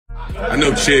I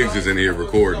know Chigs is in here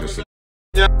recording this.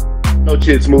 No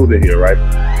Chid Smooth in here, right?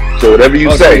 So whatever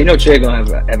you say, you know, Chig gonna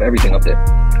have everything up there.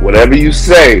 Whatever you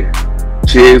say,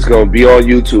 Chid's gonna be on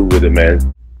YouTube with it,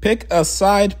 man. Pick a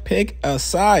side, pick a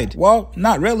side. Well,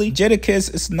 not really.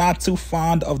 Jadakiss is not too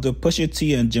fond of the Pusha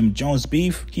T and Jim Jones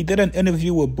beef. He did an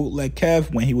interview with Bootleg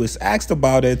Kev. When he was asked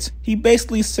about it, he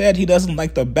basically said he doesn't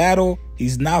like the battle,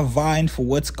 he's not vying for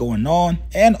what's going on,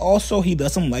 and also he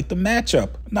doesn't like the matchup.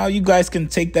 Now you guys can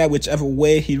take that whichever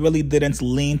way. He really didn't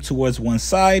lean towards one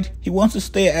side. He wants to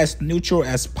stay as neutral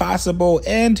as possible,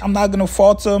 and I'm not gonna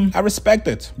fault him. I respect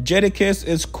it. Jadakiss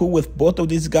is cool with both of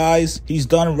these guys. He's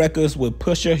done records with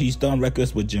Pusha, he's done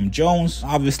records with Jim Jones.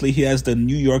 Obviously he has the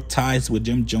New York ties with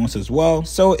Jim Jones as well.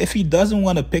 So if he doesn't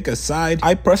want to pick a side,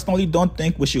 I personally don't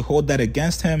think we should hold that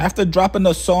against him. After dropping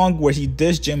a song where he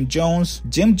dissed Jim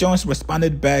Jones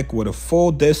responded back with a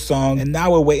full diss song, and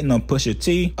now we're waiting on Pusha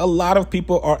T. A lot of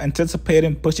people are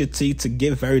anticipating Pusha T to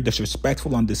get very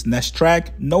disrespectful on this next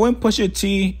track. Knowing Pusha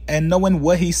T and knowing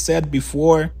what he said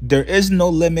before, there is no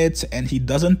limit and he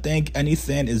doesn't think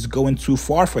anything is going too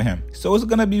far for him. So it's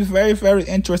gonna be very, very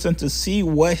interesting to see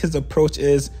what his approach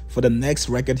is for the next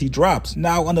record he drops.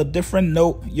 Now on a different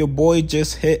note, your boy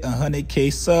just hit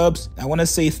 100k subs. I want to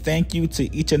say thank you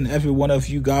to each and every one of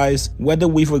you guys. Whether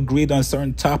we've agreed on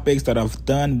certain topics that I've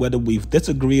done, whether we've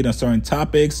disagreed on certain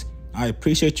topics, I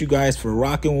appreciate you guys for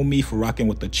rocking with me, for rocking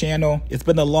with the channel. It's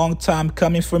been a long time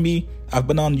coming for me. I've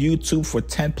been on YouTube for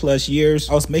 10 plus years.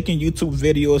 I was making YouTube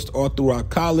videos all throughout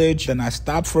college. Then I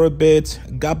stopped for a bit,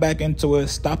 got back into it,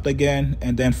 stopped again,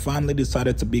 and then finally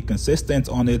decided to be consistent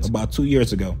on it about 2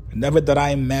 years ago. Never did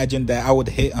I imagine that I would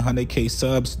hit 100k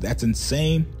subs. That's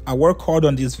insane. I work hard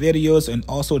on these videos and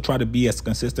also try to be as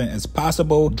consistent as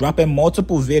possible, dropping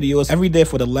multiple videos every day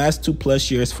for the last 2+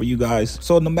 years for you guys.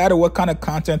 So no matter what kind of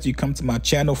content you come to my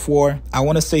channel for, I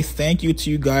want to say thank you to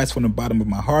you guys from the bottom of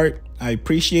my heart. I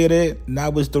appreciate it. Now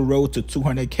is the road to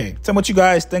 200k. Tell me what you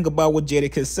guys think about what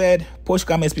Jadakiss said. Post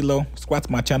comments below. Subscribe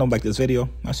to my channel, like this video.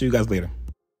 I'll see you guys later.